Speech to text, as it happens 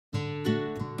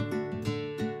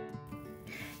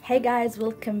Hey guys,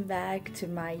 welcome back to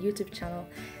my YouTube channel.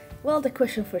 Well, the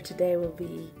question for today will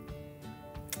be,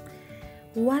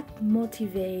 what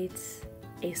motivates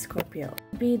a Scorpio?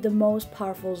 Be the most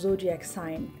powerful zodiac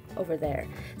sign over there.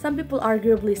 Some people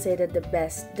arguably say that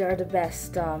they are the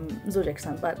best zodiac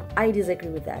sign, but I disagree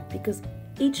with that because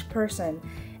each person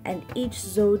and each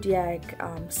zodiac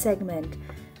segment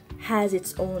has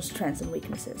its own strengths and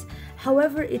weaknesses.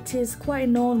 However, it is quite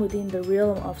known within the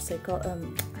realm of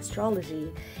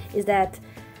astrology is that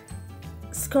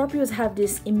Scorpios have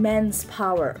this immense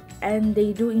power, and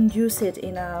they do induce it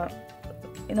in a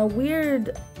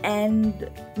weird and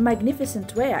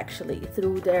magnificent way, actually,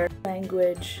 through their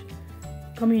language,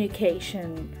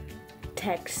 communication,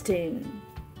 texting,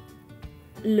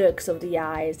 looks of the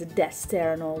eyes, the death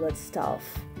stare and all that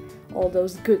stuff, all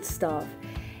those good stuff.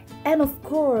 And of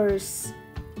course,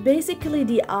 basically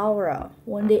the aura,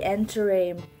 when they enter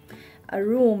a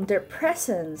room, their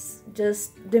presence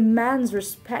just demands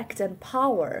respect and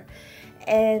power.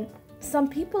 And some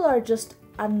people are just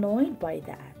annoyed by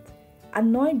that.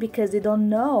 Annoyed because they don't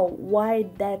know why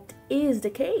that is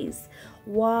the case.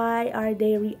 Why are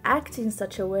they reacting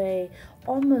such a way,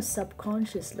 almost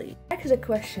subconsciously? Back to the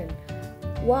question,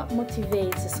 what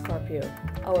motivates a Scorpio,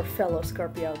 our fellow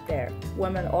Scorpio out there,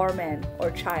 woman or man or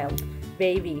child,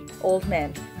 baby, old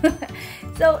man?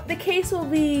 So the case will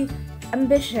be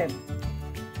ambition,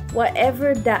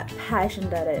 whatever that passion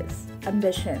that is,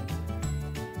 ambition.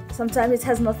 Sometimes it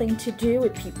has nothing to do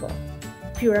with people,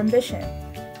 pure ambition.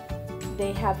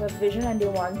 They have a vision and they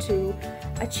want to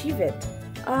achieve it.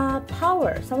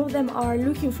 Power, some of them are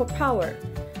looking for power.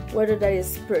 Whether that is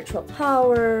spiritual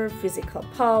power, physical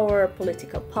power,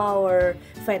 political power,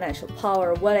 financial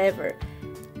power, whatever.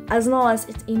 As long as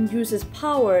it induces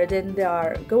power, then they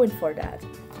are going for that.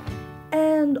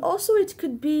 And also it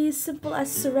could be simple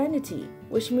as serenity,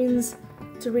 which means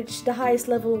to reach the highest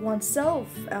level of oneself,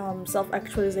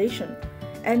 self-actualization.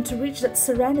 And to reach that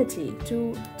serenity,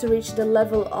 to reach the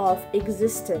level of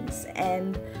existence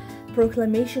and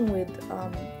proclamation with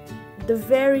the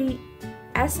very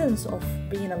essence of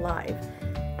being alive.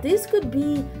 This could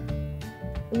be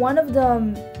one of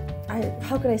them.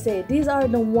 How can I say? These are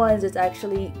the ones that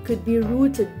actually could be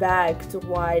rooted back to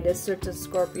why the certain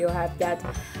Scorpio have that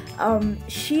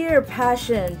sheer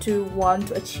passion to want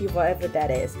to achieve whatever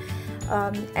that is.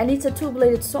 And it's a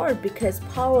two-bladed sword because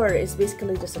power is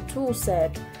basically just a tool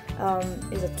set,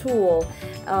 is a tool.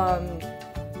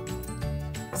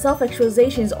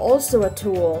 Self-actualization is also a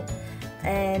tool.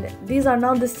 And these are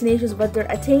not destinations, but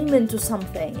they're attainment to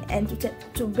something, and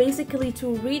to basically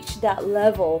to reach that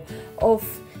level of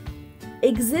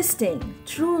existing,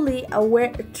 truly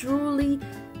aware, truly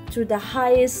to the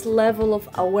highest level of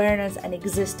awareness and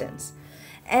existence.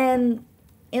 And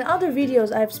in other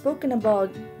videos, I've spoken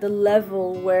about the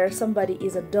level where somebody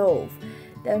is a dove.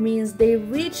 That means they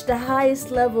reach the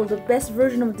highest level, the best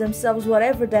version of themselves,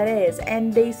 whatever that is,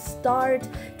 and they start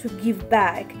to give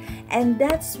back. And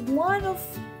that's one of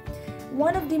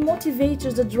the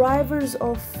motivators, the drivers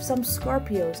of some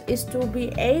Scorpios, is to be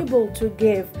able to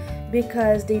give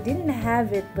because they didn't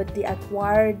have it, but they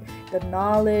acquired the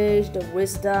knowledge, the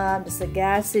wisdom, the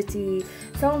sagacity,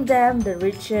 some of them the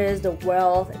riches, the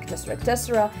wealth, etc.,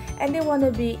 etc., and they want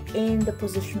to be in the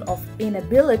position of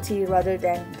inability rather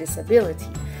than disability.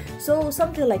 So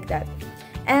something like that.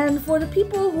 And for the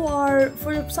people who are,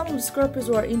 for some of the Scorpios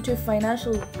who are into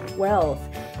financial wealth,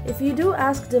 if you do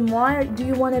ask them, why do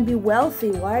you want to be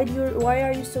wealthy? Why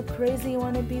are you so crazy? You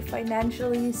want to be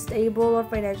financially stable or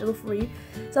financially free?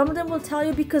 Some of them will tell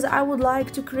you, because I would like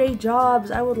to create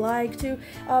jobs. I would like to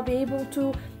be able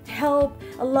to help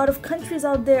a lot of countries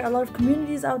out there, a lot of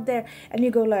communities out there. And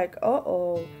you go like,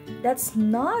 uh-oh, that's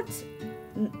not,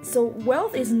 so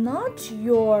wealth is not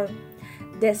your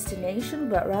destination,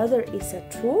 but rather it's a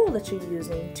tool that you're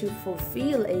using to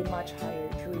fulfill a much higher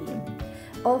dream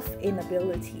of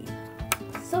inability.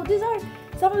 So these are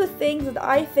some of the things that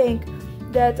I think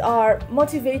that are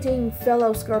motivating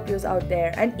fellow Scorpios out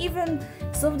there, and even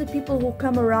some of the people who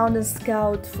come around and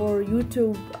scout for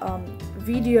YouTube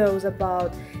videos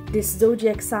about this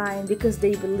zodiac sign because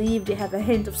they believe they have a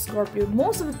hint of Scorpio.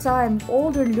 Most of the time, all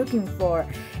they're looking for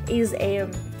is a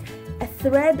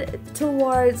thread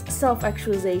towards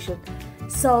self-actualization,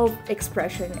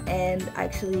 self-expression, and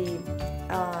actually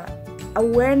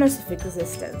awareness of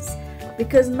existence,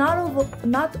 because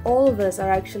not all of us are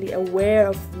actually aware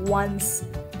of one's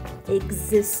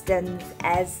existence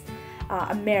as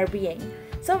a mere being.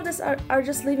 Some of us are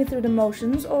just living through the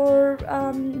motions, or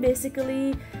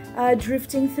basically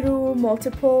drifting through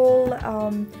multiple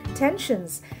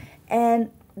tensions,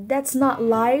 and that's not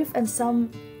life. And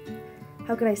some,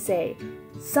 how can I say,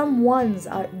 some ones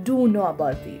do know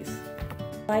about these.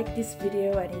 Like this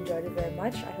video and enjoyed it very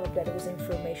much. I hope that it was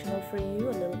informational for you,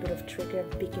 a little bit of trigger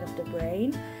and picking of the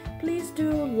brain. Please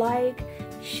do like,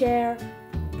 share,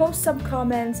 post some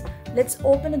comments. Let's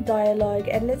open a dialogue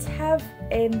and let's have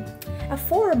a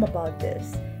forum about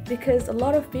this, because a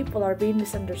lot of people are being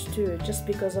misunderstood just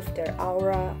because of their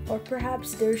aura or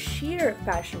perhaps their sheer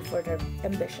passion for their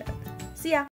ambition. See ya!